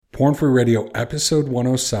Porn Free Radio, episode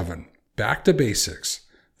 107, Back to Basics,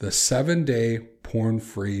 the 7-day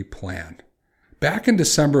porn-free plan. Back in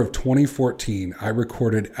December of 2014, I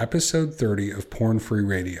recorded episode 30 of Porn Free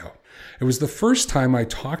Radio. It was the first time I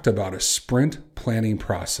talked about a sprint planning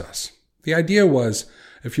process. The idea was,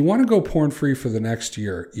 if you want to go porn-free for the next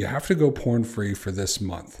year, you have to go porn-free for this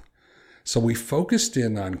month. So we focused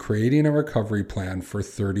in on creating a recovery plan for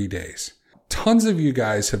 30 days. Tons of you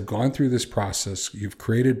guys have gone through this process, you've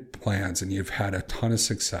created plans, and you've had a ton of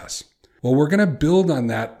success. Well, we're going to build on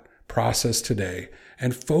that process today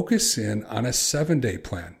and focus in on a 7-day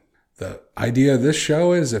plan. The idea of this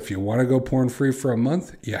show is if you want to go porn-free for a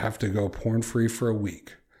month, you have to go porn-free for a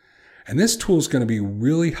week. And this tool is going to be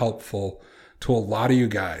really helpful to a lot of you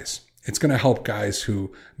guys. It's going to help guys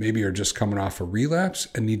who maybe are just coming off a relapse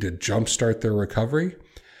and need to jumpstart their recovery.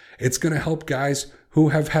 It's going to help guys who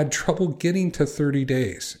have had trouble getting to 30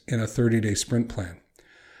 days in a 30-day sprint plan.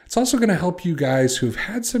 It's also going to help you guys who've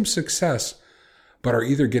had some success, but are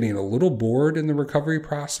either getting a little bored in the recovery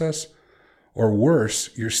process, or worse,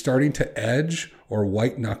 you're starting to edge or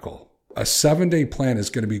white knuckle. A 7-day plan is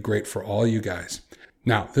going to be great for all you guys.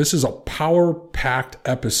 Now, this is a power-packed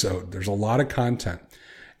episode. There's a lot of content.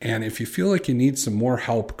 And if you feel like you need some more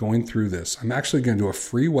help going through this, I'm actually going to do a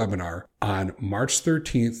free webinar on March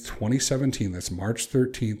 13th, 2017. That's March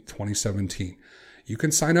 13th, 2017. You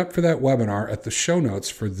can sign up for that webinar at the show notes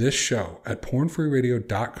for this show at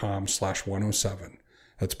pornfreeradio.com/107.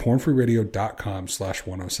 That's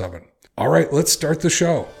pornfreeradio.com/107. All right, let's start the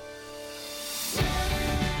show.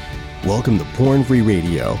 Welcome to Porn Free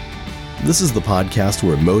Radio. This is the podcast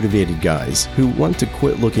where motivated guys who want to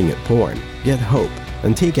quit looking at porn, get hope,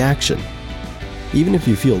 and take action. Even if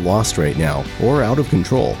you feel lost right now or out of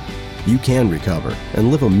control, you can recover and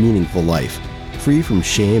live a meaningful life, free from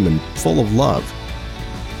shame and full of love.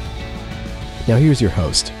 Now here's your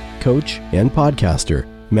host, coach, and podcaster,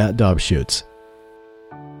 Matt Dobschutz.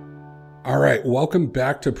 All right, welcome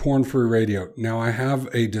back to Porn Free Radio. Now I have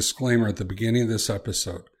a disclaimer at the beginning of this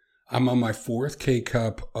episode. I'm on my 4th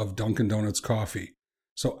K-Cup of Dunkin' Donuts coffee.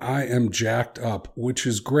 So I am jacked up, which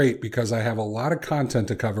is great because I have a lot of content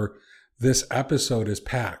to cover. This episode is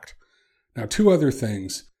packed. Now, 2 other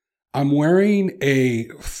things. I'm wearing a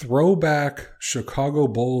throwback Chicago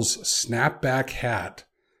Bulls snapback hat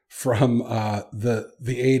from the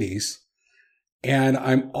 80s. And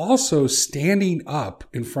I'm also standing up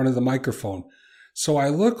in front of the microphone. So I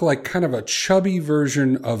look like kind of a chubby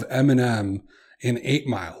version of Eminem in 8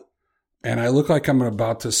 Mile. And I look like I'm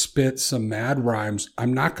about to spit some mad rhymes.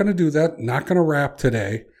 I'm not going to do that, not going to rap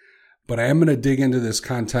today, but I am going to dig into this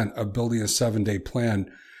content of building a 7-day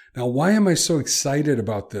plan. Now, why am I so excited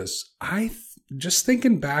about this? Just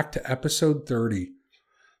thinking back to episode 30,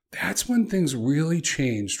 that's when things really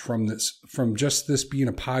changed from just this being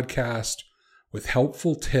a podcast with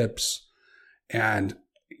helpful tips and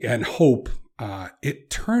hope.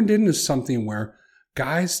 It turned into something where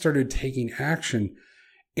guys started taking action.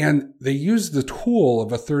 And they used the tool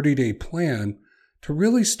of a 30-day plan to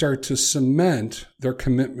really start to cement their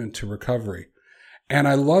commitment to recovery. And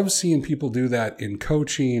I love seeing people do that in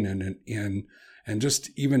coaching and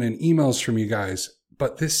just even in emails from you guys.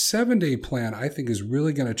 But this 7-day plan, I think, is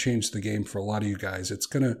really going to change the game for a lot of you guys. It's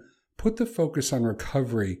going to put the focus on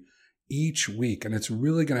recovery each week, and it's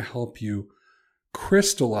really going to help you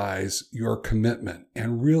crystallize your commitment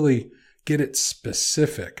and really get it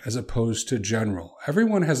specific as opposed to general.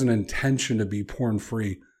 Everyone has an intention to be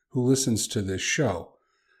porn-free who listens to this show,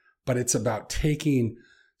 but it's about taking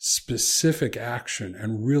specific action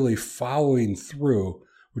and really following through,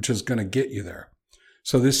 which is going to get you there.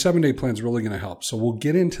 So this 7-day plan is really going to help. So we'll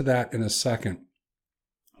get into that in a second.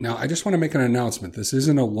 Now, I just want to make an announcement. This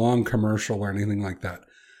isn't a long commercial or anything like that.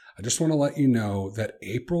 I just want to let you know that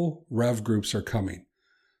April Rev groups are coming.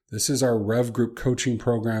 This is our Rev group coaching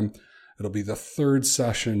program. It'll be the 3rd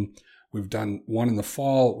session. We've done one in the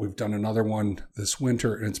fall. We've done another one this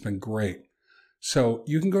winter, and it's been great. So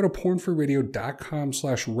you can go to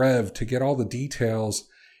pornfreeradio.com/rev to get all the details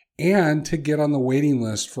and to get on the waiting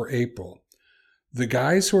list for April. The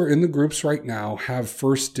guys who are in the groups right now have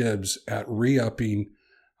first dibs at re-upping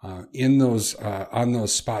on those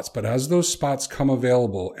spots. But as those spots come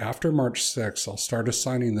available after March 6th, I'll start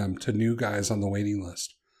assigning them to new guys on the waiting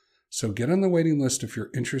list. So get on the waiting list if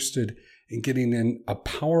you're interested in getting in a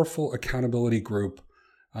powerful accountability group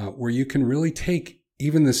where you can really take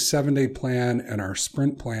even this 7-day plan and our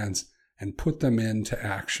sprint plans and put them into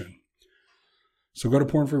action. So go to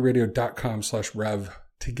pornfreeradio.com/rev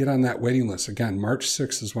to get on that waiting list. Again, March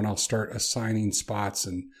 6th is when I'll start assigning spots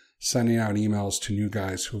and sending out emails to new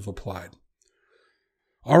guys who've applied.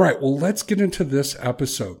 All right, well, let's get into this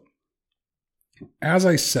episode. as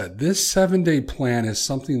I said, this 7-day plan is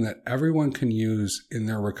something that everyone can use in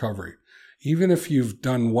their recovery. Even if you've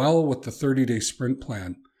done well with the 30-day sprint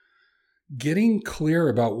plan, getting clear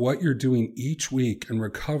about what you're doing each week in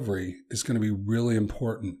recovery is going to be really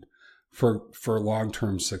important for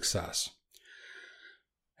long-term success.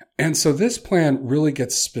 And so this plan really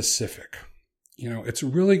gets specific. It's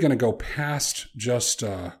really going to go past just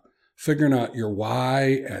figuring out your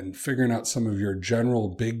why and figuring out some of your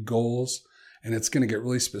general big goals. And it's going to get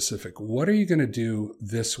really specific. What are you going to do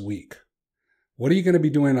this week? What are you going to be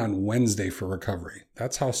doing on Wednesday for recovery?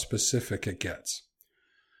 That's how specific it gets.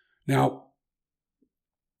 Now,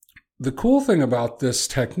 the cool thing about this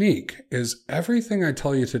technique is everything I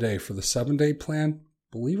tell you today for the 7-day plan,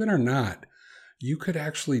 believe it or not, you could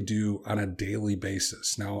actually do on a daily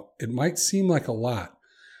basis. Now, it might seem like a lot,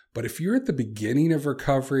 but if you're at the beginning of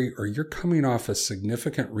recovery or you're coming off a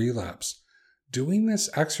significant relapse, doing this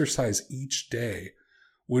exercise each day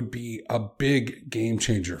would be a big game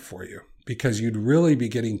changer for you, because you'd really be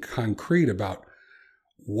getting concrete about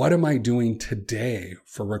what am I doing today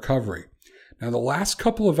for recovery. Now, the last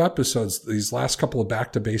couple of episodes, these last couple of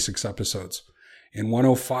Back to Basics episodes, in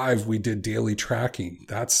 105, we did daily tracking.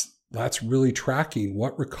 That's really tracking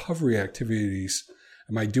what recovery activities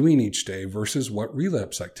am I doing each day versus what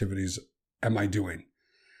relapse activities am I doing.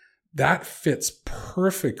 That fits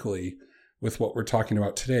perfectly with what we're talking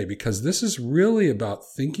about today, because this is really about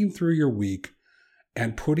thinking through your week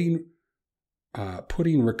and putting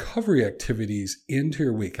recovery activities into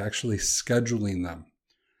your week, actually scheduling them.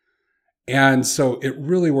 And so it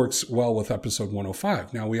really works well with episode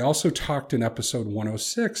 105. Now, we also talked in episode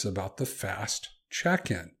 106 about the fast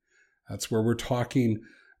check-in. That's where we're talking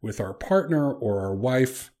with our partner or our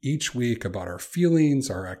wife each week about our feelings,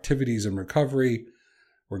 our activities in recovery.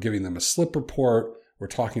 We're giving them a slip report. We're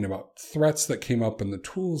talking about threats that came up and the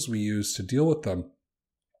tools we use to deal with them.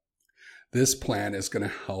 This plan is going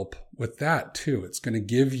to help with that too. It's going to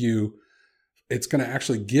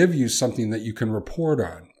actually give you something that you can report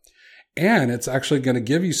on. And it's actually going to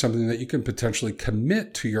give you something that you can potentially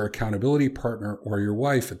commit to your accountability partner or your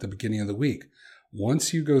wife at the beginning of the week.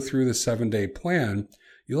 Once you go through the 7-day plan,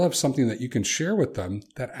 you'll have something that you can share with them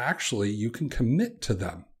that actually you can commit to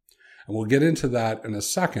them. And we'll get into that in a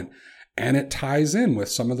second. And it ties in with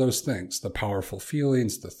some of those things, the powerful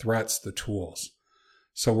feelings, the threats, the tools.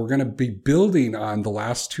 So we're going to be building on the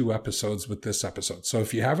last 2 episodes with this episode. So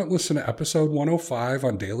if you haven't listened to episode 105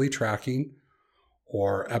 on daily tracking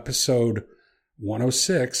or episode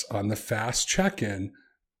 106 on the fast check-in,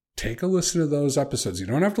 take a listen to those episodes. You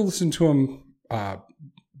don't have to listen to them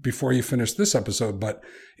before you finish this episode, but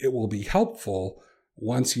it will be helpful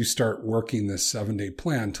once you start working this 7-day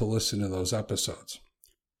plan to listen to those episodes.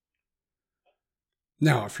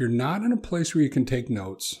 Now, if you're not in a place where you can take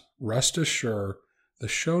notes, rest assured the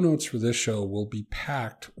show notes for this show will be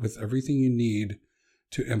packed with everything you need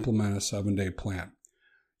to implement a 7-day plan.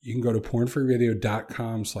 You can go to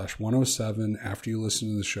pornfreeradio.com/107 after you listen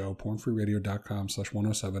to the show,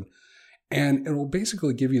 pornfreeradio.com/107, and it will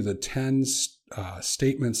basically give you the 10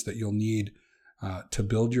 statements that you'll need to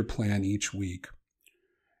build your plan each week.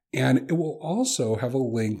 And it will also have a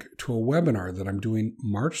link to a webinar that I'm doing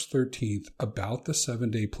March 13th about the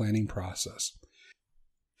 7-day planning process.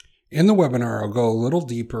 In the webinar, I'll go a little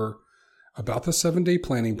deeper about the 7-day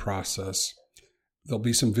planning process. There'll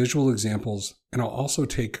be some visual examples, and I'll also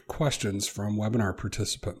take questions from webinar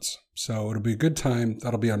participants. So it'll be a good time.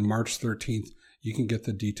 That'll be on March 13th. You can get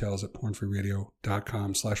the details at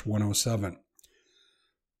pornfreeradio.com/107.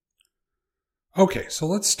 Okay, so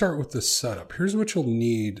let's start with the setup. Here's what you'll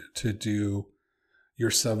need to do your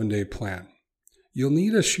 7-day plan. You'll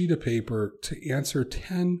need a sheet of paper to answer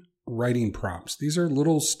 10 writing prompts. These are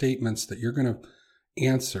little statements that you're going to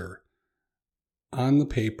answer on the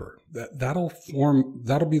paper. That'll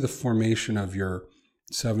be the formation of your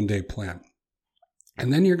 7-day plan.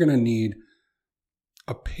 And then you're going to need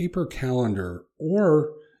a paper calendar,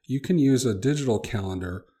 or you can use a digital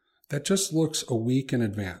calendar that just looks a week in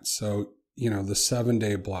advance. So, the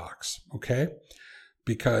 7-day blocks, okay?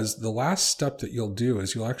 Because the last step that you'll do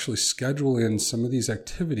is you'll actually schedule in some of these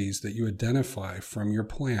activities that you identify from your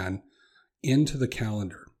plan into the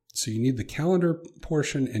calendar. So you need the calendar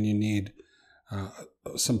portion, and you need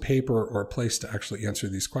some paper or a place to actually answer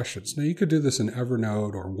these questions. Now, you could do this in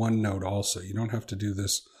Evernote or OneNote also. You don't have to do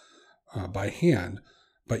this by hand,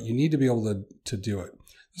 but you need to be able to do it.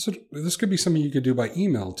 This could be something you could do by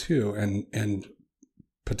email too, and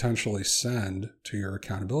potentially send to your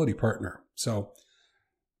accountability partner. So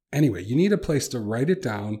anyway, you need a place to write it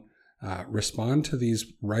down, respond to these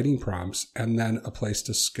writing prompts, and then a place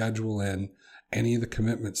to schedule in any of the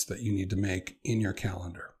commitments that you need to make in your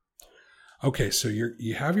calendar. Okay, so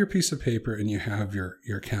you have your piece of paper and you have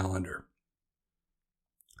your calendar.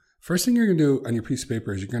 First thing you're going to do on your piece of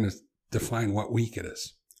paper is you're going to define what week it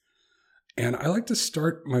is. And I like to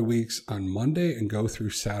start my weeks on Monday and go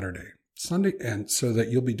through Saturday. Sunday, and so that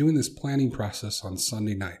you'll be doing this planning process on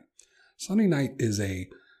Sunday night. Sunday night is a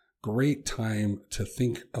great time to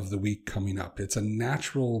think of the week coming up. It's a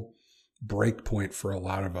natural break point for a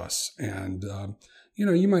lot of us. And,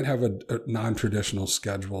 you might have a non-traditional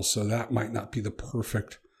schedule, so that might not be the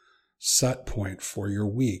perfect set point for your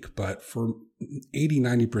week. But for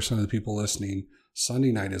 80-90% of the people listening,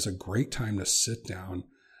 Sunday night is a great time to sit down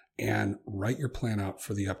and write your plan out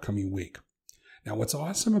for the upcoming week. Now, what's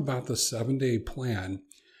awesome about the 7-day plan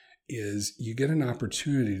is you get an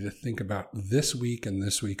opportunity to think about this week and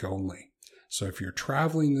this week only. So if you're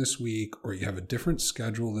traveling this week or you have a different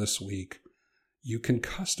schedule this week, you can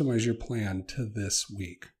customize your plan to this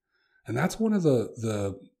week. And that's one of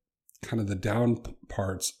the kind of the down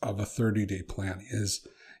parts of a 30-day plan is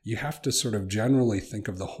you have to sort of generally think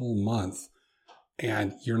of the whole month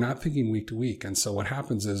and you're not thinking week to week. And so what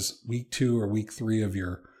happens is week 2 or week 3 of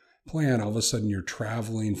your plan, all of a sudden you're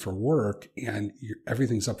traveling for work and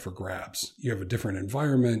everything's up for grabs. You have a different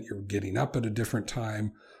environment. You're getting up at a different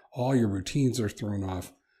time. All your routines are thrown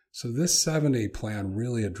off. So this 7-day plan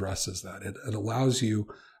really addresses that. It allows you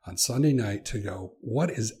on Sunday night to go,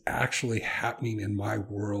 what is actually happening in my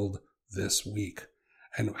world this week?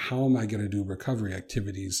 And how am I going to do recovery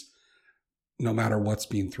activities no matter what's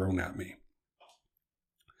being thrown at me?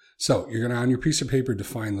 So you're going to, on your piece of paper,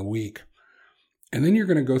 define the week. And then you're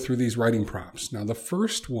going to go through these writing prompts. Now, the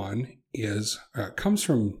first one comes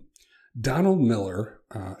from Donald Miller.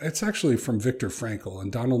 It's actually from Viktor Frankl,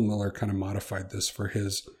 and Donald Miller kind of modified this for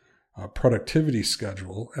his productivity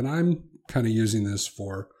schedule. And I'm kind of using this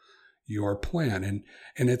for your plan.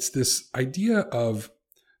 And it's this idea of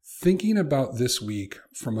thinking about this week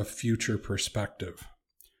from a future perspective.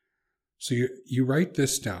 So you write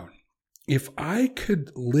this down. If I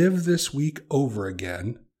could live this week over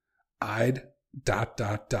again, I'd ...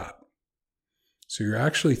 So you're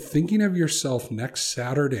actually thinking of yourself next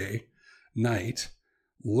Saturday night,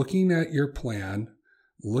 looking at your plan,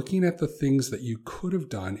 looking at the things that you could have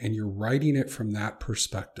done, and you're writing it from that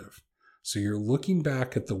perspective. So you're looking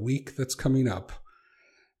back at the week that's coming up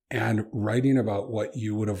and writing about what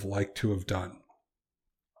you would have liked to have done.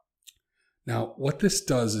 Now, what this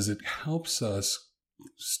does is it helps us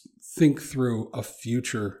think through a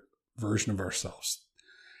future version of ourselves.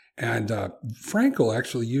 And Frankl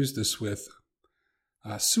actually used this with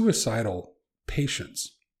suicidal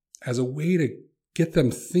patients as a way to get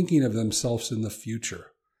them thinking of themselves in the future.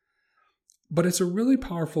 But it's a really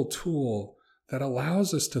powerful tool that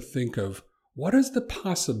allows us to think of what is the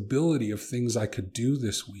possibility of things I could do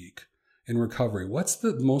this week in recovery? What's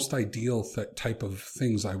the most ideal type of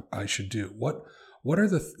things I should do? What are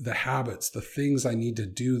the habits, the things I need to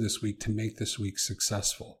do this week to make this week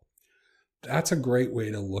successful? That's a great way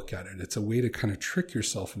to look at it. It's a way to kind of trick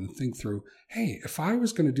yourself and think through, hey, if I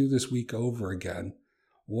was going to do this week over again,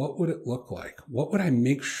 what would it look like? What would I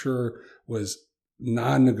make sure was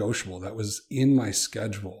non-negotiable, that was in my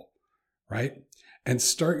schedule, right? And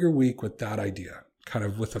start your week with that idea, kind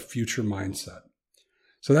of with a future mindset.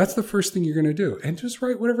 So that's the first thing you're going to do. And just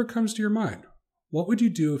write whatever comes to your mind. What would you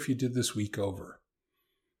do if you did this week over?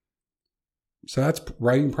 So that's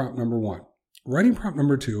writing prompt number 1. Writing prompt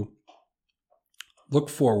number 2. Look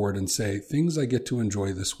forward and say, things I get to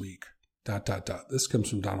enjoy this week, ... This comes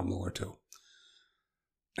from Donald Miller too.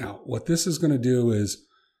 Now, what this is going to do is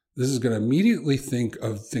this is going to immediately think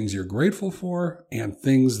of things you're grateful for and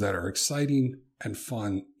things that are exciting and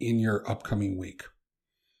fun in your upcoming week.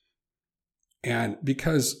 And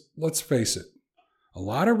because let's face it, a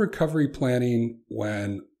lot of recovery planning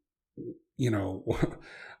when you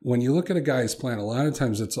look at a guy's plan, a lot of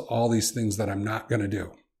times it's all these things that I'm not going to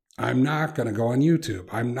do. I'm not going to go on YouTube.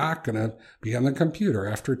 I'm not going to be on the computer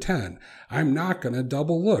after 10. I'm not going to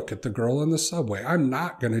double look at the girl in the subway. I'm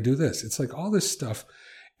not going to do this. It's like all this stuff.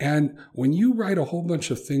 And when you write a whole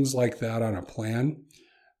bunch of things like that on a plan,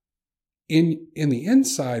 in the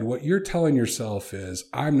inside, what you're telling yourself is,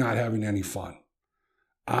 I'm not having any fun.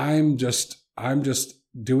 I'm just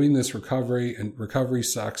doing this recovery, and recovery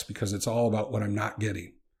sucks because it's all about what I'm not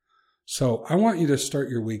getting. So I want you to start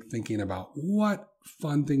your week thinking about what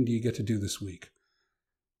fun thing do you get to do this week?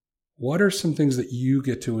 What are some things that you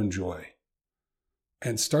get to enjoy?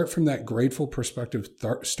 And start from that grateful perspective.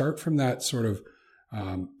 Start from that sort of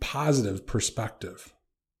positive perspective.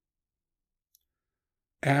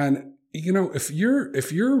 And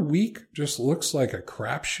if your week just looks like a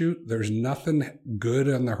crapshoot, there's nothing good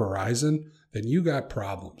on the horizon, then you got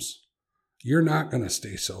problems. You're not going to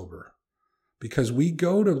stay sober, because we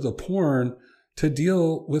go to the porn to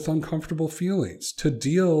deal with uncomfortable feelings, to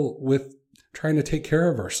deal with trying to take care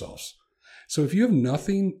of ourselves. So if you have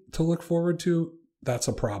nothing to look forward to, that's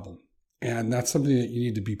a problem. And that's something that you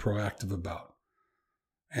need to be proactive about.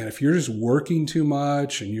 And if you're just working too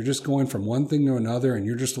much and you're just going from one thing to another and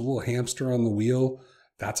you're just a little hamster on the wheel,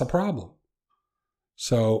 that's a problem.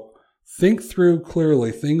 So think through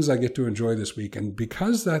clearly things I get to enjoy this week. And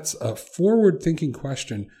because that's a forward-thinking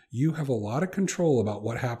question, you have a lot of control about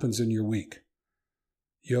what happens in your week.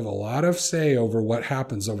 You have a lot of say over what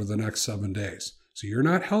happens over the next 7 days. So you're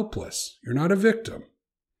not helpless. You're not a victim.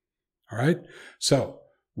 All right? So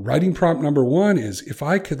writing prompt number 1 is, if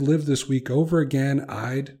I could live this week over again,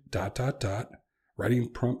 I'd ... Writing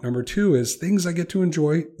prompt number 2 is, things I get to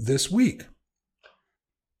enjoy this week.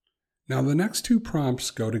 Now, the next 2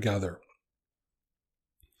 prompts go together.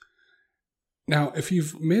 Now, if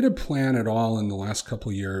you've made a plan at all in the last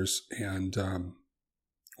couple of years and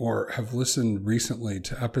or have listened recently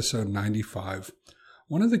to episode 95,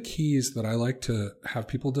 one of the keys that I like to have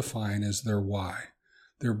people define is their why,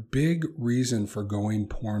 their big reason for going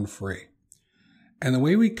porn free. And the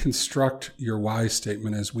way we construct your why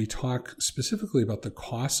statement is we talk specifically about the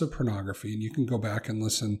cost of pornography, and you can go back and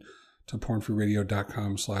listen to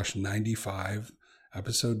pornfreeradio.com/95,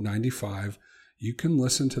 episode 95. You can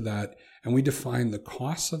listen to that, and we define the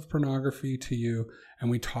costs of pornography to you, and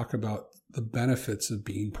we talk about the benefits of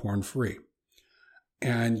being porn free.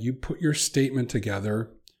 And you put your statement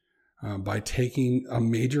together by taking a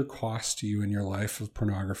major cost to you in your life of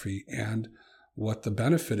pornography and what the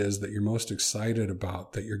benefit is that you're most excited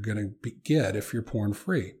about that you're going to get if you're porn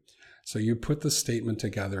free. So you put the statement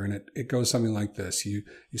together, and it goes something like this. You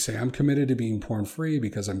say, I'm committed to being porn free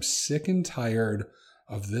because I'm sick and tired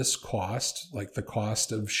of this cost, like the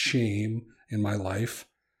cost of shame in my life.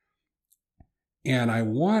 And I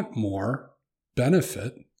want more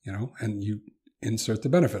benefit, and you insert the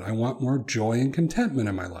benefit. I want more joy and contentment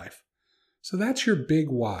in my life. So that's your big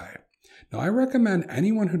why. Now, I recommend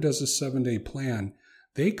anyone who does a 7-day plan,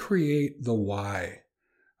 they create the why.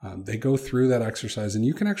 They go through that exercise, and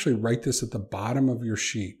you can actually write this at the bottom of your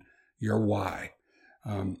sheet, your why.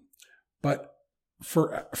 But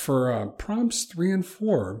for prompts 3 and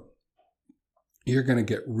 4, you're going to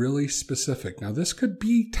get really specific. Now, this could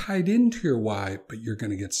be tied into your why, but you're going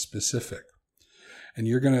to get specific. And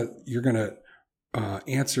you're going to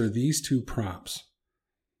answer these 2 prompts.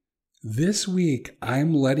 This week,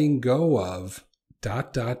 I'm letting go of ...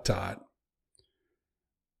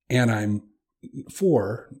 And I'm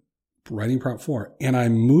writing prompt 4, and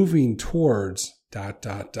I'm moving towards ...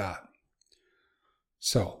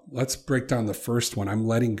 So let's break down the first one. I'm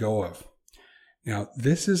letting go of. Now,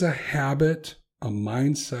 this is a habit, a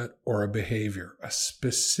mindset, or a behavior, a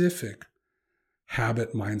specific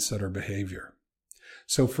habit, mindset, or behavior.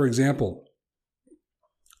 So, for example,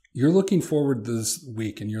 you're looking forward this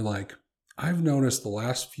week and you're like, I've noticed the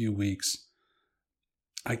last few weeks,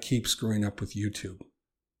 I keep screwing up with YouTube,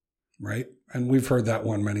 right? And we've heard that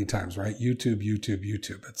one many times, right? YouTube.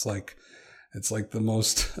 It's like the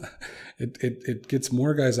most, it gets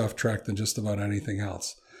more guys off track than just about anything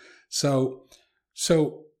else. So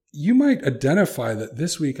you might identify that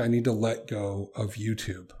this week I need to let go of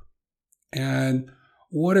YouTube. And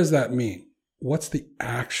what does that mean? What's the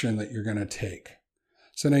action that you're going to take?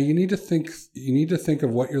 So now you need to think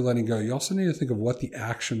of what you're letting go. You also need to think of what the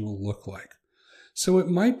action will look like. So it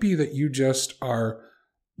might be that you just are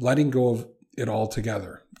letting go of it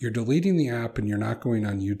altogether. You're deleting the app and you're not going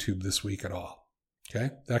on YouTube this week at all.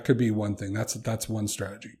 Okay? That could be one thing. That's one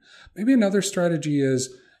strategy. Maybe another strategy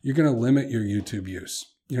is you're going to limit your YouTube use.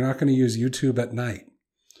 You're not going to use YouTube at night,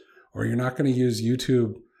 or you're not going to use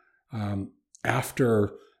YouTube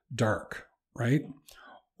after dark, right?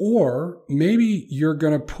 Or maybe you're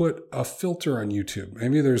going to put a filter on YouTube.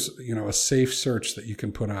 Maybe there's, a safe search that you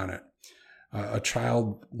can put on it, a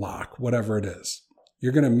child lock, whatever it is.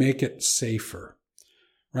 You're going to make it safer,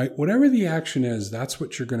 right? Whatever the action is, that's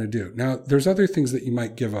what you're going to do. Now, there's other things that you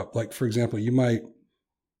might give up. Like, for example, you might,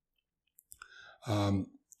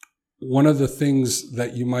 one of the things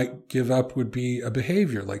that you might give up would be a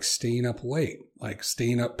behavior like staying up late, like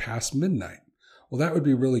staying up past midnight. Well, that would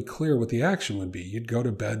be really clear what the action would be. You'd go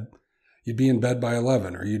to bed, you'd be in bed by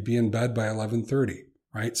 11, or you'd be in bed by 11:30,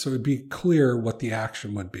 right? So it'd be clear what the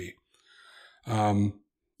action would be.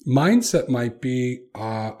 Mindset might be,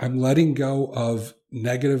 I'm letting go of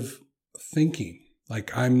negative thinking.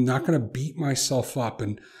 Like, I'm not going to beat myself up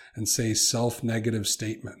and say self-negative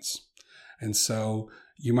statements. And so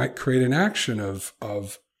you might create an action of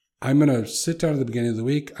I'm going to sit down at the beginning of the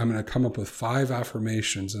week. I'm going to come up with 5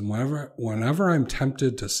 affirmations. And whenever I'm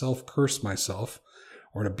tempted to self-curse myself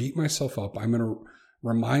or to beat myself up, I'm going to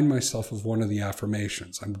remind myself of one of the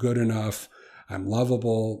affirmations. I'm good enough. I'm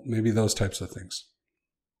lovable. Maybe those types of things.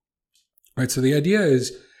 All right. So the idea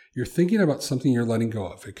is you're thinking about something you're letting go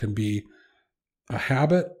of. It can be a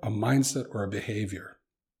habit, a mindset, or a behavior.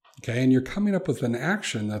 Okay. And you're coming up with an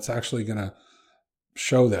action that's actually going to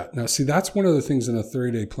show that. Now, see, that's one of the things in a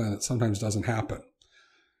 30-day plan that sometimes doesn't happen.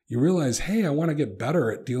 You realize, hey, I want to get better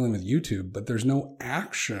at dealing with YouTube, but there's no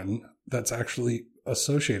action that's actually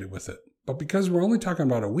associated with it. But because we're only talking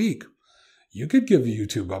about a week, you could give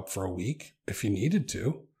YouTube up for a week if you needed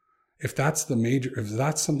to. If that's something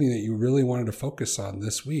that you really wanted to focus on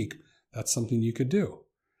this week, that's something you could do,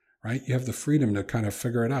 right? You have the freedom to kind of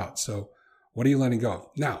figure it out. So what are you letting go of?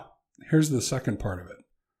 Now, here's the second part of it.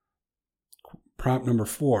 Prompt number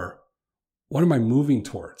 4, what am I moving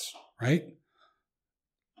towards, right?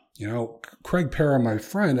 You know, Craig Parra, my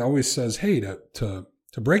friend, always says, hey, to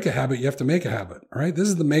break a habit, you have to make a habit, all right? This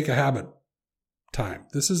is the make a habit time.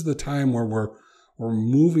 This is the time where we're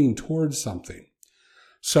moving towards something.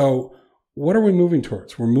 So what are we moving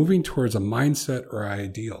towards? We're moving towards a mindset or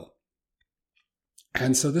ideal.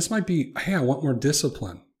 And so this might be, hey, I want more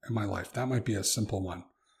discipline in my life. That might be a simple one.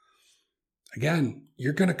 Again,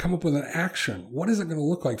 you're going to come up with an action. What is it going to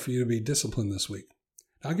look like for you to be disciplined this week?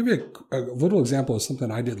 Now, I'll give you a little example of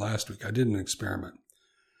something I did last week. I did an experiment.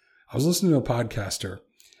 I was listening to a podcaster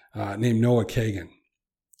named Noah Kagan,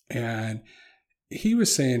 and he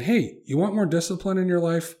was saying, hey, you want more discipline in your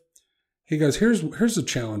life? He goes, here's a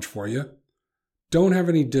challenge for you. Don't have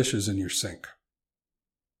any dishes in your sink.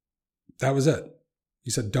 That was it.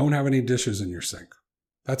 He said, don't have any dishes in your sink.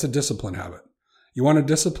 That's a discipline habit. You want a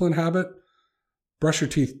discipline habit? Brush your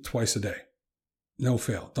teeth twice a day. No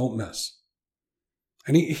fail. Don't miss.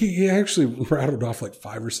 And he actually rattled off like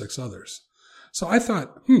 5 or 6 others. So I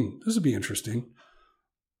thought, this would be interesting.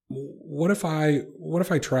 What if I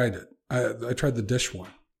tried it? I tried the dish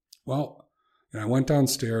one. Well, I went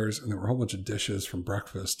downstairs and there were a whole bunch of dishes from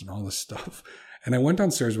breakfast and all this stuff. And I went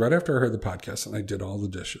downstairs right after I heard the podcast and I did all the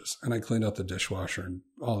dishes and I cleaned out the dishwasher and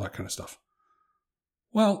all that kind of stuff.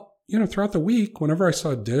 Well, throughout the week, whenever I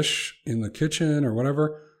saw a dish in the kitchen or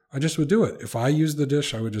whatever, I just would do it. If I used the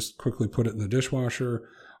dish, I would just quickly put it in the dishwasher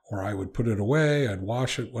or I would put it away. I'd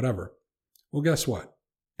wash it, whatever. Well, guess what?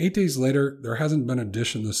 8 days later, there hasn't been a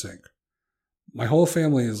dish in the sink. My whole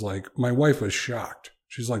family is like, my wife was shocked.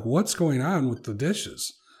 She's like, what's going on with the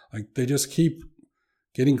dishes? Like they just keep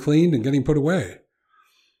getting cleaned and getting put away.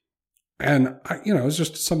 And it was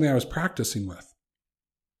just something I was practicing with.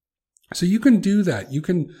 So you can do that. You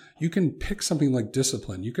can pick something like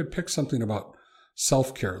discipline. You could pick something about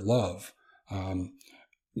self-care, love,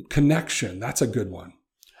 connection. That's a good one.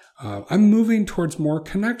 I'm moving towards more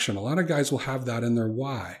connection. A lot of guys will have that in their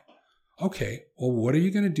why. Okay, well, what are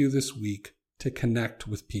you going to do this week to connect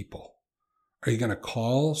with people? Are you going to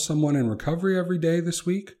call someone in recovery every day this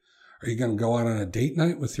week? Are you going to go out on a date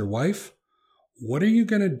night with your wife? What are you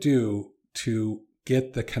going to do to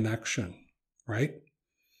get the connection, right?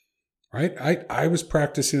 Right? I was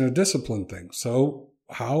practicing a discipline thing. So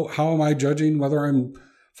how am I judging whether I'm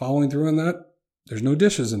following through on that? There's no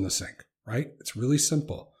dishes in the sink, right? It's really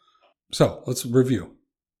simple. So let's review.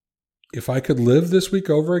 If I could live this week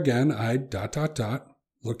over again, I'd ...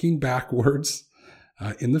 looking backwards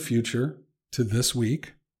in the future to this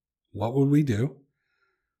week, what would we do?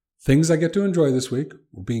 Things I get to enjoy this week.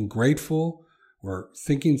 We're being grateful. We're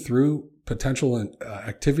thinking through potential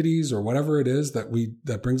activities or whatever it is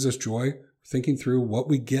that brings us joy. Thinking through what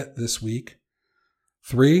we get this week.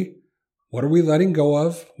 3, what are we letting go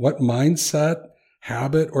of? What mindset,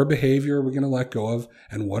 habit, or behavior are we going to let go of?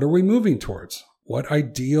 And what are we moving towards? What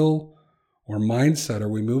ideal or mindset are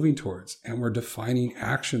we moving towards? And we're defining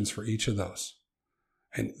actions for each of those.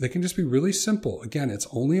 And they can just be really simple. Again, it's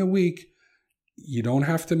only a week. You don't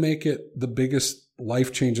have to make it the biggest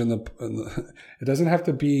life change it doesn't have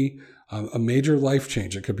to be a major life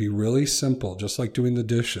change. It could be really simple, just like doing the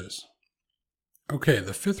dishes. Okay,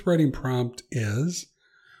 the 5th writing prompt is,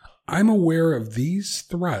 I'm aware of these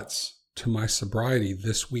threats to my sobriety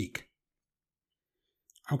this week.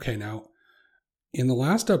 Okay, now, in the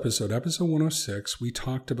last episode 106, we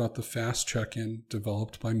talked about the fast check-in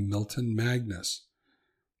developed by Milton Magnus.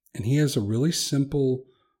 And he has a really simple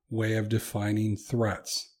way of defining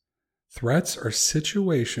threats. Threats are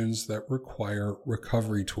situations that require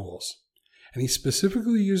recovery tools. And he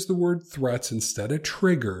specifically used the word threats instead of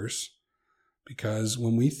triggers Because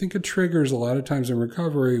when we think of triggers, a lot of times in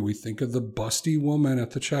recovery, we think of the busty woman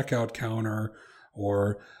at the checkout counter,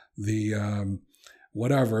 or the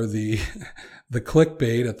the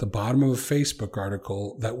clickbait at the bottom of a Facebook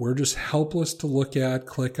article that we're just helpless to look at,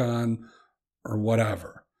 click on, or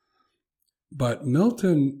whatever. But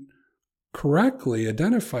Milton correctly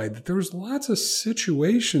identified that there's lots of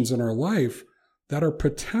situations in our life that are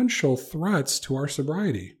potential threats to our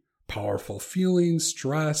sobriety. Powerful feelings,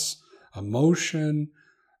 stress, emotion,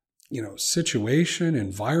 situation,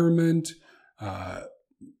 environment,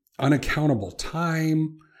 unaccountable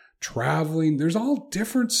time, traveling. There's all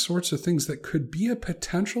different sorts of things that could be a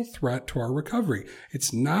potential threat to our recovery.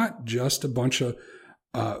 It's not just a bunch of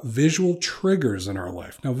visual triggers in our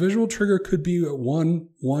life. Now, visual trigger could be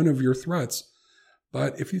one of your threats,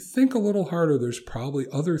 but if you think a little harder, there's probably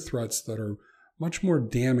other threats that are much more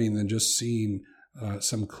damning than just seeing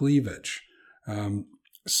some cleavage.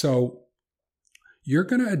 So you're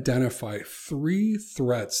going to identify 3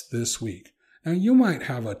 threats this week. Now, you might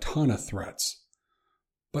have a ton of threats,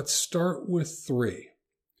 but start with 3.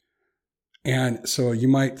 And so you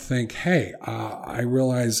might think, hey, I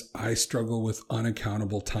realize I struggle with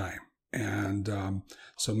unaccountable time. And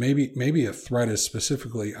so maybe a threat is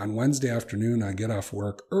specifically on Wednesday afternoon, I get off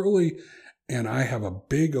work early and I have a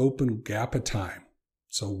big open gap of time.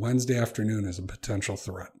 So Wednesday afternoon is a potential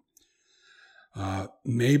threat.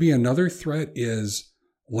 Maybe another threat is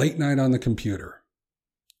late night on the computer.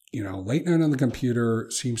 Late night on the computer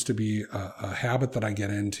seems to be a habit that I get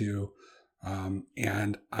into.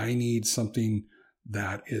 And I need something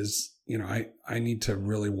that is, I need to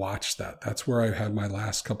really watch that. That's where I've had my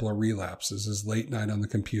last couple of relapses, is late night on the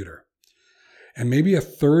computer. And maybe a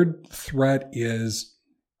third threat is,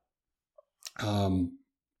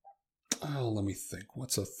 let me think.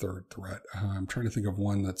 What's a third threat? I'm trying to think of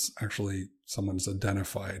one that's actually someone's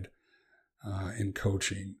identified in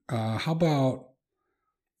coaching. How about,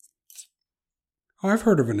 I've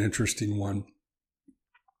heard of an interesting one.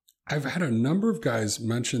 I've had a number of guys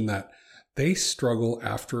mention that they struggle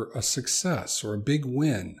after a success or a big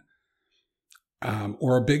win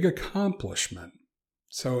or a big accomplishment.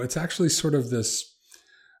 So it's actually sort of this,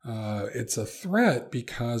 it's a threat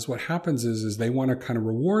because what happens is they want to kind of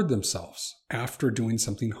reward themselves after doing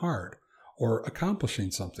something hard or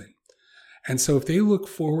accomplishing something. And so if they look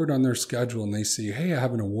forward on their schedule and they see, hey, I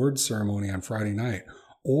have an award ceremony on Friday night,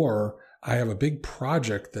 or I have a big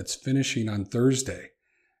project that's finishing on Thursday,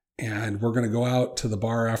 and we're going to go out to the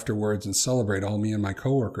bar afterwards and celebrate, all me and my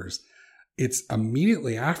coworkers. It's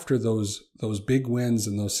immediately after those big wins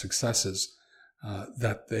and those successes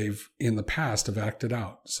that they've in the past have acted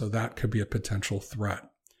out. So that could be a potential threat.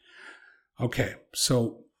 Okay,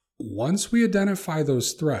 so once we identify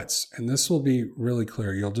those threats, and this will be really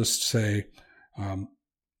clear, you'll just say, I'm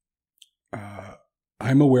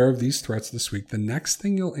aware of these threats this week. The next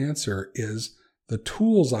thing you'll answer is the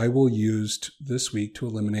tools I will use this week to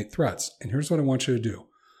eliminate threats. And here's what I want you to do.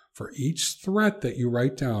 For each threat that you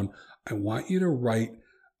write down, I want you to write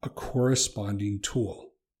a corresponding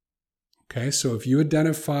tool. Okay, so if you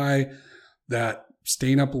identify that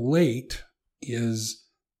staying up late is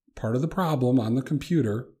part of the problem on the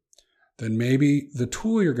computer, then maybe the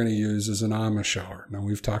tool you're going to use is an Amma shower. Now,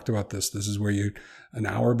 we've talked about this. This is where an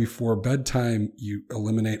hour before bedtime, you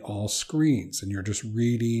eliminate all screens and you're just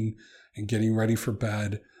reading and getting ready for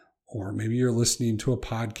bed. Or maybe you're listening to a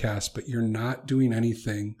podcast, but you're not doing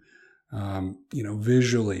anything,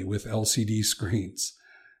 visually with LCD screens.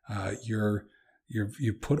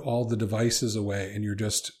 You put all the devices away and you're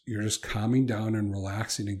just calming down and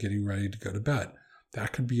relaxing and getting ready to go to bed.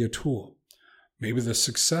 That could be a tool. Maybe the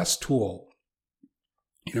success tool,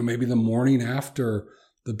 maybe the morning after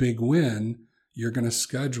the big win, you're going to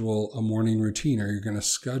schedule a morning routine, or you're going to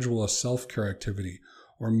schedule a self-care activity,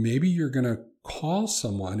 or maybe you're going to call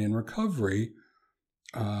someone in recovery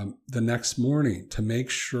the next morning to make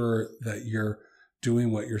sure that you're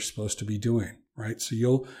doing what you're supposed to be doing, right? So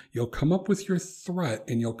you'll come up with your threat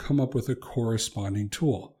and you'll come up with a corresponding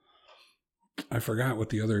tool. I forgot what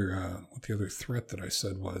the other threat that I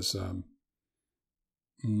said was.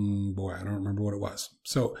 I don't remember what it was.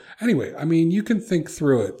 So anyway, you can think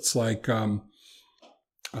through it. It's like, and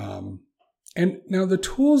now the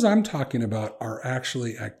tools I'm talking about are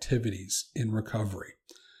actually activities in recovery.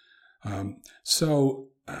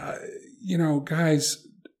 Guys,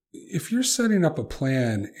 if you're setting up a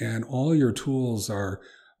plan and all your tools are,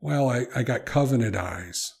 I got covenant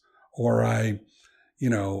eyes, or I,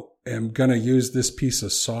 am going to use this piece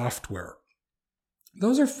of software.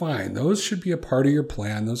 Those are fine. Those should be a part of your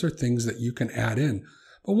plan. Those are things that you can add in.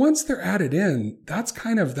 But once they're added in,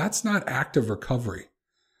 that's not active recovery.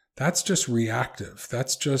 That's just reactive.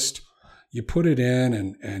 That's just, you put it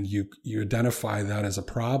in and you identify that as a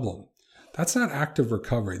problem. That's not active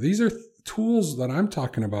recovery. These are tools that I'm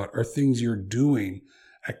talking about are things you're doing,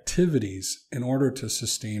 activities in order to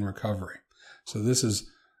sustain recovery. So this is,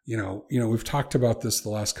 we've talked about this the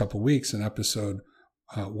last couple of weeks in episode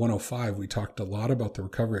 105. We talked a lot about the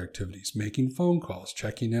recovery activities, making phone calls,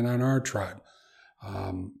 checking in on our tribe.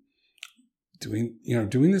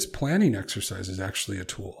 Doing this planning exercise is actually a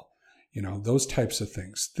tool. Those types of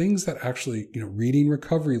things that actually, reading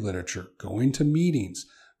recovery literature, going to meetings,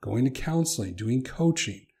 going to counseling, doing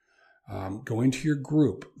coaching, going to your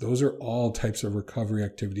group. Those are all types of recovery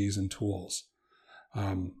activities and tools.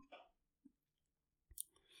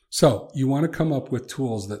 So you want to come up with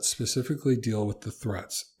tools that specifically deal with the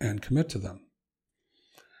threats and commit to them.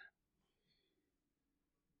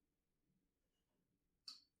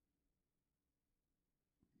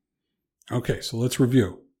 Okay, so let's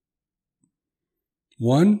review.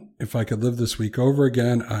 1, if I could live this week over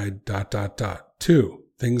again, I'd ... 2,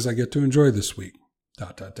 things I get to enjoy this week, ...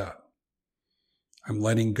 I'm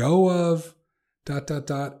letting go of ...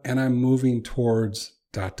 and I'm moving towards ...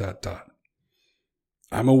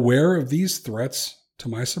 I'm aware of these threats to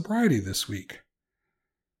my sobriety this week.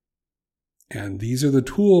 And these are the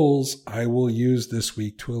tools I will use this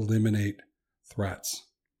week to eliminate threats.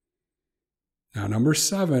 Now, number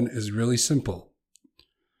 7 is really simple.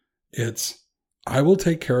 It's, I will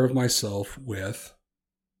take care of myself with,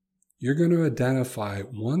 you're going to identify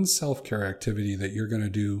one self-care activity that you're going to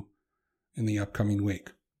do in the upcoming week.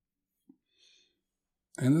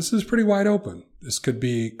 And this is pretty wide open. This could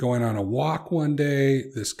be going on a walk one day.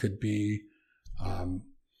 This could be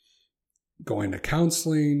going to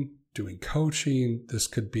counseling, doing coaching. This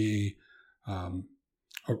could be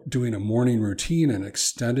doing a morning routine, an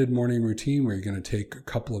extended morning routine where you're going to take a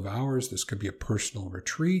couple of hours. This could be a personal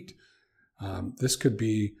retreat. This could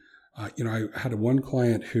be, I had one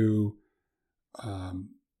client who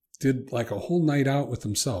did like a whole night out with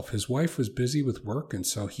himself. His wife was busy with work, and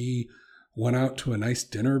so he went out to a nice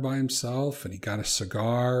dinner by himself, and he got a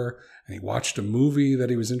cigar, and he watched a movie that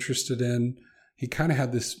he was interested in. He kind of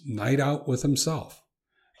had this night out with himself.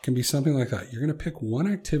 It can be something like that. You're going to pick one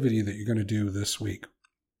activity that you're going to do this week.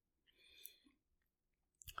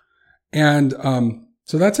 And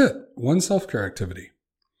so that's it. One self-care activity.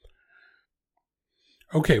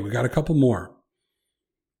 Okay, we got a couple more.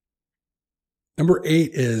 Number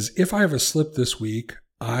 8 is, if I have a slip this week,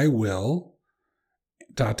 I will ...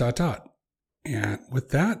 And with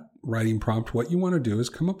that writing prompt, what you want to do is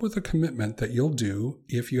come up with a commitment that you'll do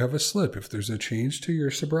if you have a slip, if there's a change to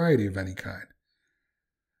your sobriety of any kind.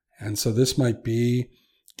 And so this might be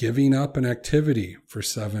giving up an activity for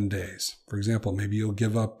 7 days. For example, maybe you'll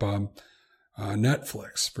give up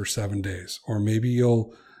Netflix for 7 days, or maybe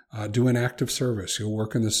you'll do an act of service. You'll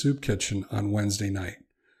work in the soup kitchen on Wednesday night.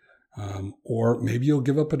 Or maybe you'll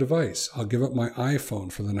give up a device. I'll give up my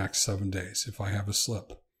iPhone for the next 7 days if I have a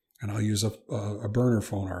slip. And I'll use a burner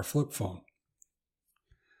phone or a flip phone.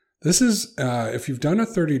 This is, if you've done a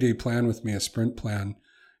 30-day plan with me, a sprint plan,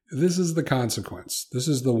 this is the consequence. This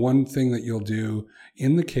is the one thing that you'll do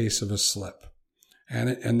in the case of a slip.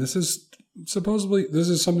 And this is supposedly, this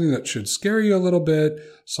is something that should scare you a little bit,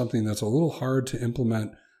 something that's a little hard to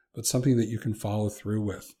implement, but something that you can follow through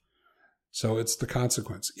with. So it's the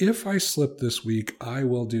consequence. If I slip this week, I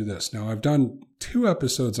will do this. Now, I've done 2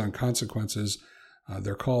 episodes on consequences.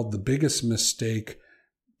 They're called The Biggest Mistake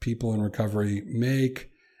People in Recovery Make.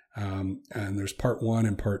 And there's part 1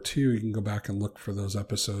 and part 2. You can go back and look for those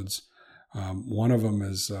episodes. One of them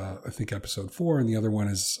is, I think, episode 4, and the other one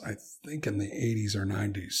is, I think, in the 80s or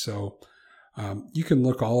 90s. So you can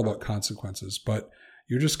look all about consequences, but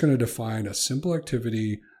you're just going to define a simple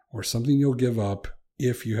activity or something you'll give up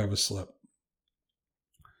if you have a slip.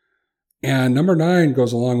 And number 9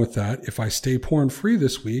 goes along with that. If I stay porn-free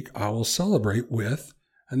this week, I will celebrate with,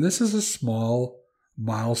 and this is a small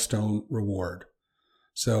milestone reward.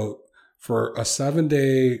 So for a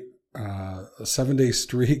 7-day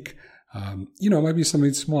streak, it might be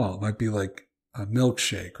something small. It might be like a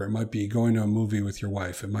milkshake, or it might be going to a movie with your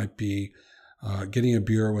wife. It might be getting a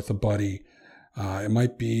beer with a buddy. It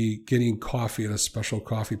might be getting coffee at a special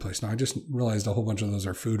coffee place. Now, I just realized a whole bunch of those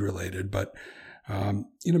are food related, but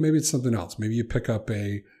maybe it's something else. Maybe you pick up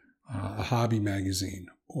a hobby magazine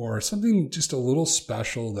or something just a little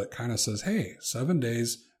special that kind of says, hey, 7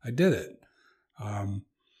 days, I did it.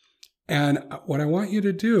 And what I want you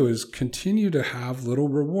to do is continue to have little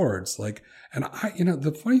rewards.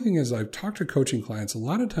 The funny thing is, I've talked to coaching clients. A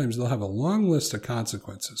lot of times they'll have a long list of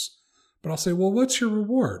consequences, but I'll say, well, what's your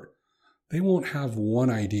reward? They won't have one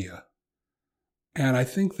idea. And I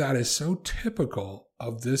think that is so typical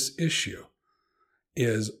of this issue,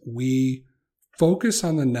 is we focus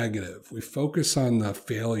on the negative. We focus on the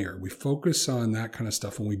failure. We focus on that kind of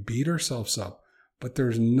stuff, and we beat ourselves up. But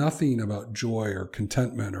there's nothing about joy or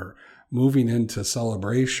contentment or moving into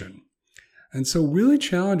celebration. And so really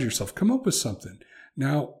challenge yourself. Come up with something.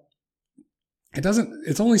 Now,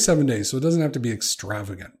 it's only 7 days, so it doesn't have to be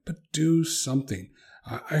extravagant, but do something.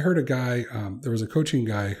 I heard a guy, there was a coaching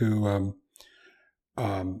guy who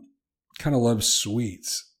kind of loves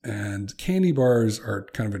sweets, and candy bars are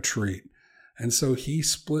kind of a treat. And so he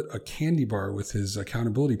split a candy bar with his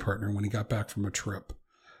accountability partner when he got back from a trip.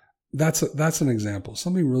 That's an example,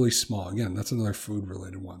 something really small. Again, that's another food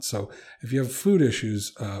related one. So if you have food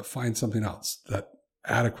issues, find something else that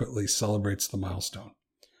adequately celebrates the milestone.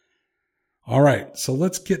 All right, so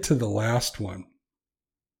let's get to the last one.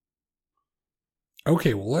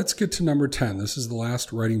 Okay, well, let's get to number 10. This is the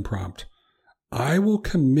last writing prompt. I will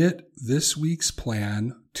commit this week's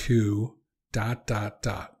plan to ...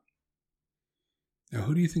 Now,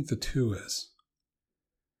 who do you think the two is?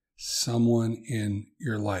 Someone in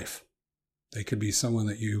your life. They could be someone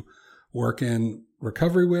that you work in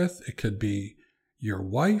recovery with. It could be your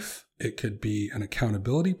wife. It could be an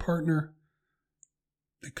accountability partner.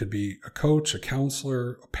 It could be a coach, a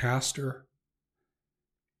counselor, a pastor.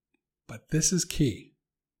 But this is key.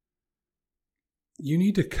 You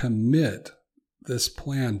need to commit this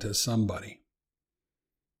plan to somebody.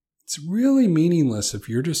 It's really meaningless if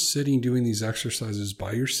you're just sitting doing these exercises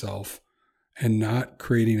by yourself and not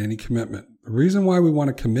creating any commitment. The reason why we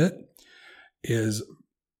want to commit is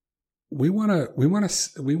we want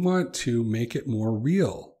to make it more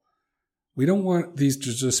real. We don't want these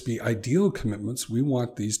to just be ideal commitments. We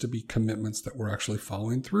want these to be commitments that we're actually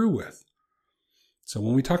following through with. So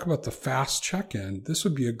when we talk about the fast check-in, this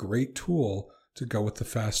would be a great tool to go with the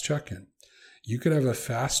fast check-in. You could have a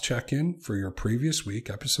fast check-in for your previous week,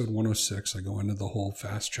 episode 106. I go into the whole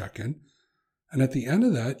fast check-in. And at the end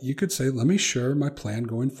of that, you could say, let me share my plan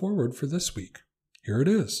going forward for this week. Here it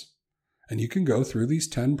is. And you can go through these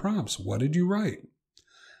 10 prompts. What did you write?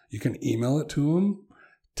 You can email it to them,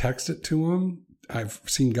 text it to them. I've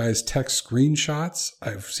seen guys text screenshots.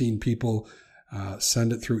 I've seen people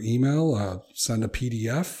send it through email, send a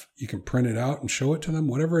PDF. You can print it out and show it to them,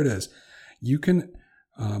 whatever it is. You can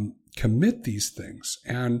commit these things.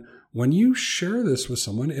 And when you share this with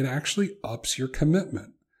someone, it actually ups your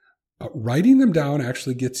commitment. Writing them down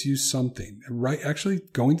actually gets you something. Actually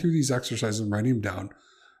going through these exercises and writing them down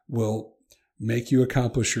will make you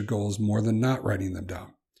accomplish your goals more than not writing them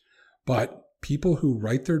down. But people who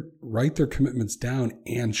write their commitments down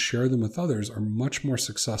and share them with others are much more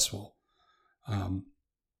successful. And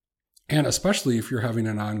especially if you're having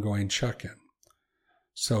an ongoing check-in.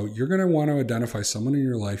 So you're going to want to identify someone in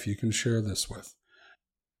your life you can share this with.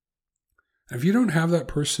 If you don't have that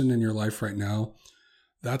person in your life right now,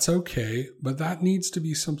 that's okay, but that needs to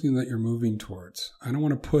be something that you're moving towards. I don't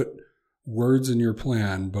want to put words in your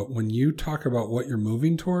plan, but when you talk about what you're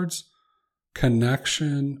moving towards,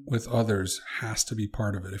 connection with others has to be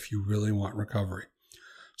part of it if you really want recovery.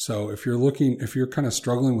 So if you're kind of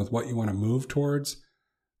struggling with what you want to move towards,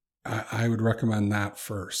 I would recommend that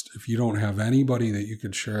first if you don't have anybody that you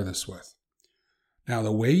could share this with. Now,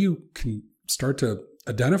 the way you can start to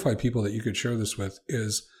identify people that you could share this with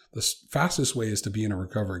is the fastest way is to be in a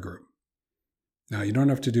recovery group. Now, you don't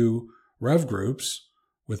have to do Rev groups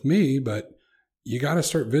with me, but you got to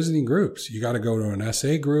start visiting groups. You got to go to an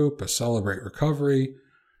SA group, a Celebrate Recovery.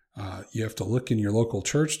 You have to look in your local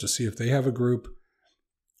church to see if they have a group.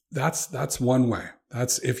 That's one way.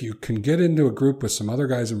 That's if you can get into a group with some other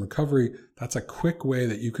guys in recovery, that's a quick way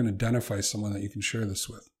that you can identify someone that you can share this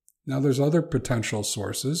with. Now, there's other potential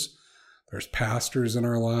sources. There's pastors in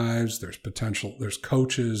our lives. There's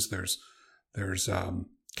coaches. There's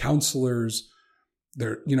counselors.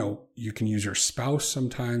 You can use your spouse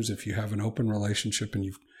sometimes if you have an open relationship and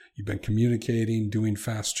you've been communicating, doing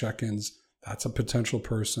fast check-ins. That's a potential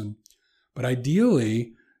person. But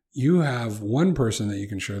ideally, you have one person that you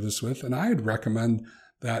can share this with, and I'd recommend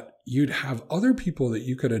that you'd have other people that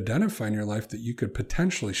you could identify in your life that you could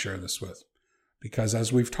potentially share this with. Because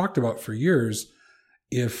as we've talked about for years,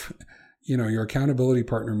 if your accountability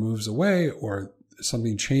partner moves away or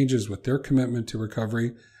something changes with their commitment to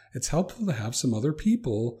recovery, it's helpful to have some other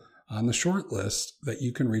people on the short list that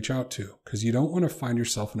you can reach out to, because you don't want to find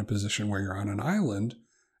yourself in a position where you're on an island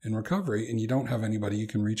in recovery and you don't have anybody you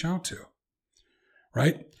can reach out to,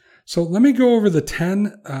 right? So let me go over the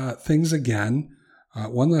 10 things again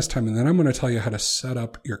one last time, and then I'm going to tell you how to set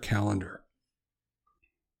up your calendar.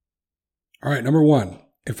 All right, number 1,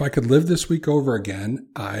 if I could live this week over again,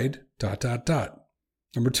 I'd ...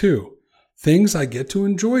 Number 2, things I get to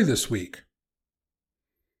enjoy this week.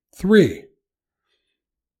 3,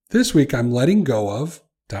 this week I'm letting go of ...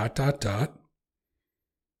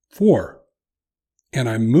 4, and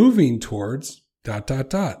I'm moving towards ...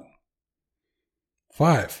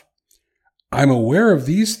 5, I'm aware of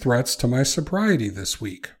these threats to my sobriety this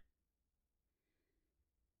week.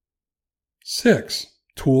 6,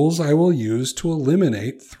 tools I will use to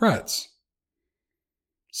eliminate threats.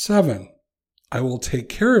 7, I will take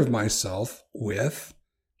care of myself with ...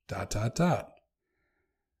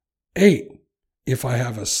 8, if I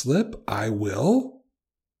have a slip, I will ...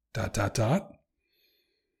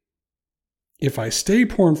 If I stay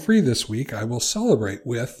porn-free this week, I will celebrate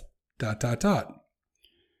with ...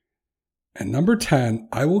 And number 10,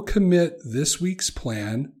 I will commit this week's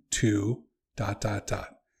plan to ...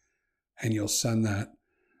 And you'll send that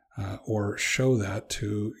or show that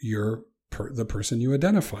to the person you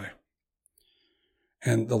identify.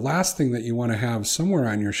 And the last thing that you want to have somewhere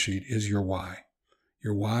on your sheet is your why.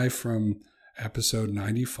 Your why from episode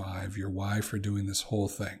 95, your why for doing this whole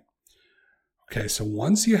thing. Okay, so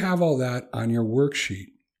once you have all that on your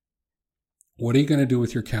worksheet, what are you going to do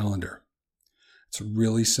with your calendar? It's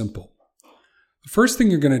really simple. The first thing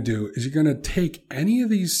you're going to do is you're going to take any of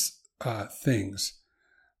these things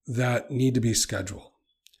that need to be scheduled.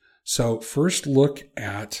 So first look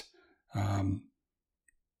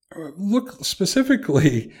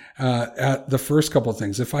specifically at the first couple of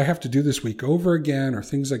things. If I have to do this week over again or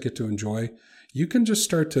things I get to enjoy, you can just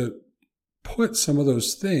start to put some of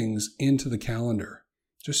those things into the calendar,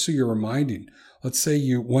 just so you're reminding. Let's say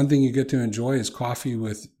one thing you get to enjoy is coffee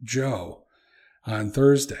with Joe on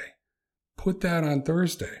Thursday. Put that on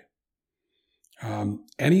Thursday.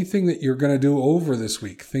 Anything that you're going to do over this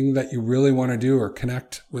week, thing that you really want to do or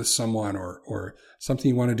connect with someone or something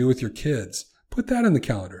you want to do with your kids, put that in the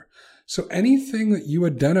calendar. So anything that you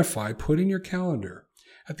identify, put in your calendar.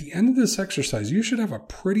 At the end of this exercise, you should have a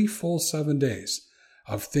pretty full 7 days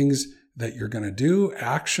of things that you're going to do,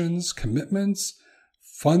 actions, commitments,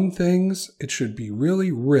 fun things. It should be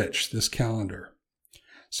really rich, this calendar.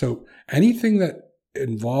 So anything that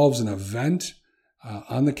involves an event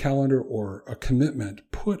on the calendar or a commitment,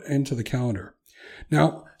 put into the calendar.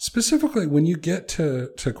 Now, specifically, when you get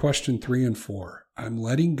to question 3 and 4, I'm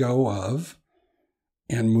letting go of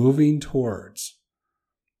and moving towards.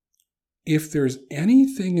 If there's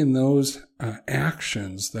anything in those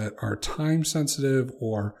actions that are time sensitive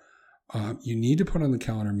or you need to put on the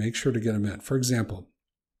calendar, make sure to get them in. For example,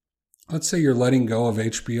 let's say you're letting go of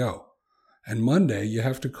HBO and Monday you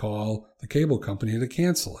have to call the cable company to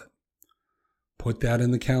cancel it. Put that in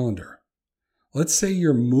the calendar. Let's say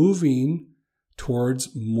you're moving towards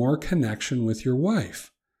more connection with your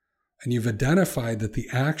wife and you've identified that the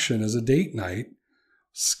action is a date night.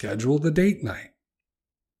 Schedule the date night.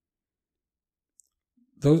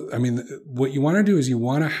 What you want to do is you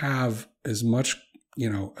want to have as much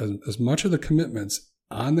of the commitments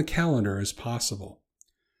on the calendar as possible.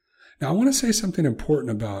 Now, I want to say something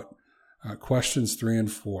important about questions 3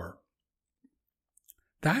 and 4.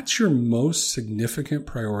 That's your most significant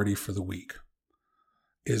priority for the week,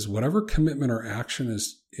 is whatever commitment or action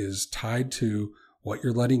is tied to what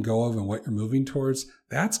you're letting go of and what you're moving towards.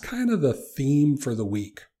 That's kind of the theme for the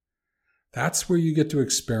week. That's where you get to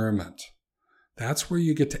experiment. That's where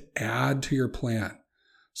you get to add to your plan.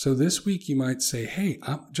 So this week you might say, hey,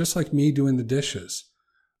 just like me doing the dishes,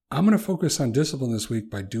 I'm going to focus on discipline this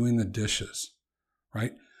week by doing the dishes,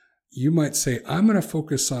 right? You might say, I'm going to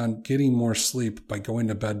focus on getting more sleep by going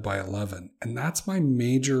to bed by 11. And that's my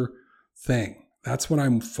major thing. That's what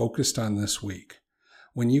I'm focused on this week.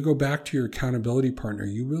 When you go back to your accountability partner,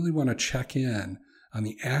 you really want to check in on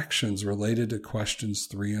the actions related to questions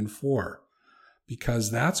 3 and 4, because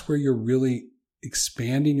that's where you're really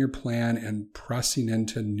expanding your plan and pressing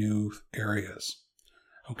into new areas.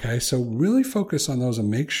 Okay, so really focus on those and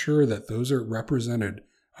make sure that those are represented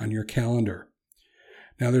on your calendar.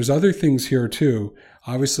 Now, there's other things here too.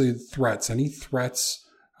 Obviously, threats. Any threats,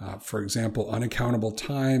 for example, unaccountable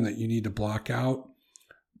time that you need to block out,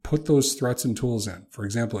 put those threats and tools in. For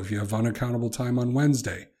example, if you have unaccountable time on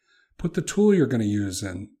Wednesday, put the tool you're going to use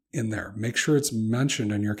in there. Make sure it's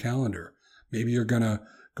mentioned in your calendar. Maybe you're going to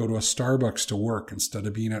go to a Starbucks to work instead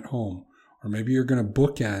of being at home. Or maybe you're going to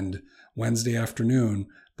bookend Wednesday afternoon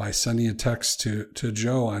by sending a text to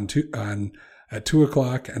Joe at 2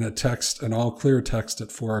 o'clock and an all clear text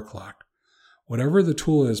at 4 o'clock. Whatever the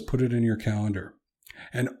tool is, put it in your calendar.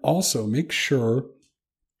 And also make sure,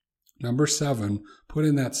 number 7, put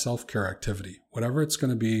in that self-care activity. Whatever it's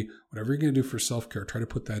going to be, whatever you're going to do for self-care, try to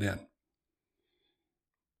put that in.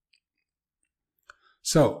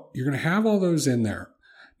 So you're going to have all those in there.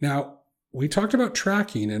 Now, we talked about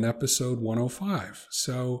tracking in episode 105.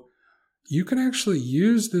 So you can actually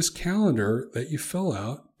use this calendar that you fill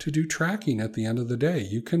out to do tracking at the end of the day.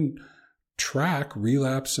 You can track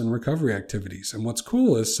relapse and recovery activities. And what's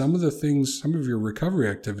cool is some of your recovery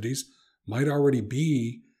activities might already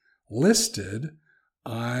be listed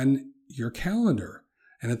on your calendar.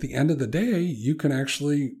 And at the end of the day, you can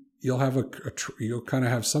actually, you'll kind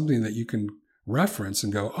of have something that you can reference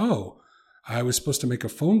and go, oh, I was supposed to make a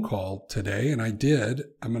phone call today and I did.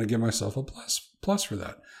 I'm going to give myself a plus for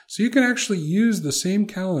that. So you can actually use the same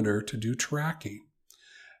calendar to do tracking.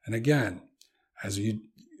 And again, as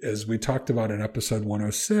we talked about in episode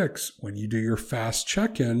 106, when you do your fast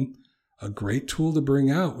check-in, a great tool to bring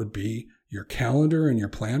out would be your calendar and your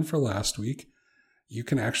plan for last week. You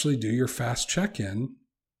can actually do your fast check-in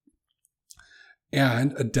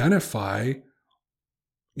and identify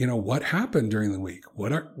what happened during the week?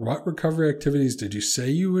 What recovery activities did you say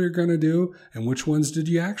you were going to do, and which ones did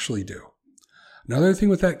you actually do? Another thing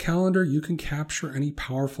with that calendar, you can capture any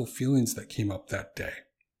powerful feelings that came up that day.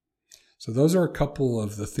 So those are a couple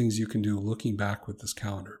of the things you can do looking back with this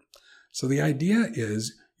calendar. So the idea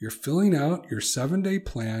is you're filling out your 7-day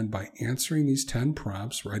plan by answering these 10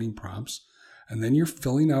 prompts, writing prompts, and then you're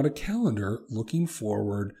filling out a calendar looking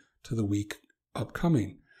forward to the week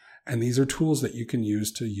upcoming. And these are tools that you can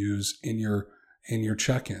use in your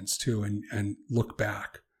check-ins too, and look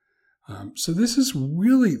back. So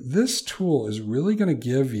this tool is really going to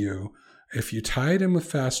give you, if you tie it in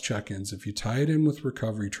with fast check-ins, if you tie it in with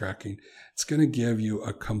recovery tracking, it's going to give you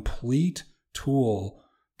a complete tool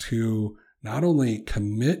to not only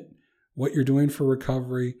commit what you're doing for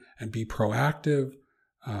recovery and be proactive,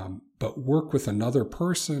 but work with another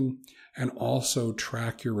person and also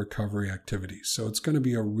track your recovery activities. So it's going to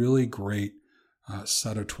be a really great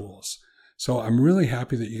set of tools. So I'm really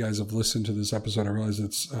happy that you guys have listened to this episode. I realize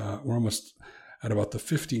we're almost at about the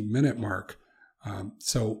 50-minute mark.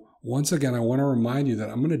 So once again, I want to remind you that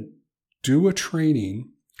I'm going to do a training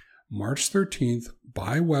March 13th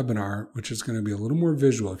by webinar, which is going to be a little more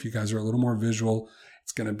visual. If you guys are a little more visual,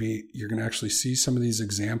 you're going to actually see some of these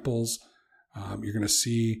examples. You're going to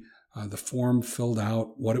see the form filled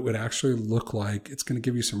out, what it would actually look like. It's going to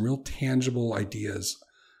give you some real tangible ideas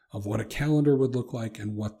of what a calendar would look like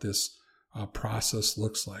and what this process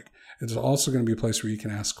looks like. It's also going to be a place where you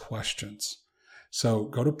can ask questions. So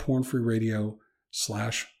go to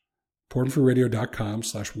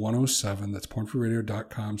pornfreeradio.com/107. That's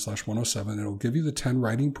pornfreeradio.com/107. It'll give you the 10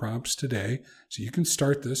 writing prompts today. So you can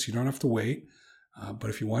start this. You don't have to wait. But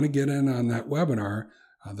if you want to get in on that webinar,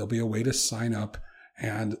 there'll be a way to sign up.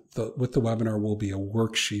 And with the webinar will be a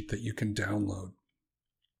worksheet that you can download.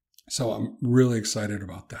 So I'm really excited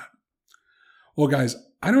about that. Well, guys,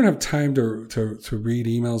 I don't have time to read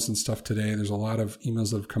emails and stuff today. There's a lot of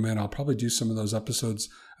emails that have come in. I'll probably do some of those episodes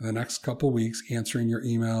in the next couple of weeks, answering your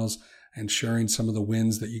emails and sharing some of the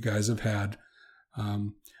wins that you guys have had.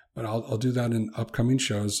 But I'll do that in upcoming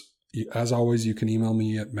shows. As always, you can email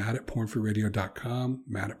me at matt@pornfreeradio.com,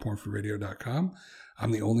 matt@pornfreeradio.com.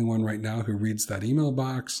 I'm the only one right now who reads that email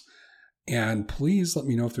box. And please let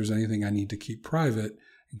me know if there's anything I need to keep private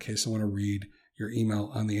in case I want to read your email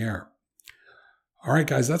on the air. All right,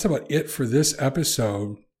 guys, that's about it for this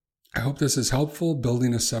episode. I hope this is helpful,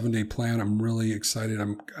 building a 7-day plan. I'm really excited.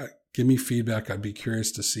 Give me feedback. I'd be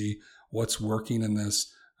curious to see what's working in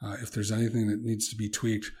this. If there's anything that needs to be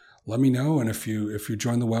tweaked, let me know. And if you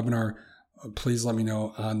join the webinar, please let me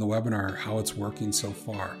know on the webinar how it's working so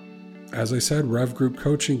far. As I said, Rev Group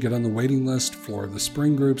Coaching, get on the waiting list for the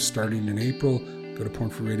spring group starting in April. Go to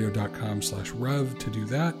pornfreeradio.com/rev to do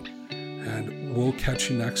that. And we'll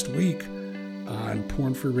catch you next week on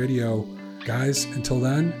Porn Free Radio. Guys, until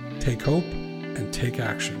then, take hope and take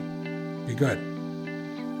action. Be good.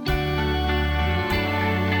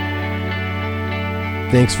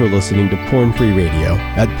 Thanks for listening to Porn Free Radio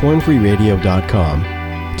at pornfreeradio.com.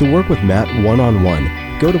 To work with Matt one-on-one,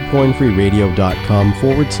 go to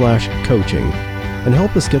pornfreeradio.com/coaching and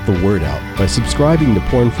help us get the word out by subscribing to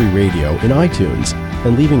Porn Free Radio in iTunes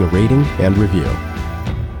and leaving a rating and review.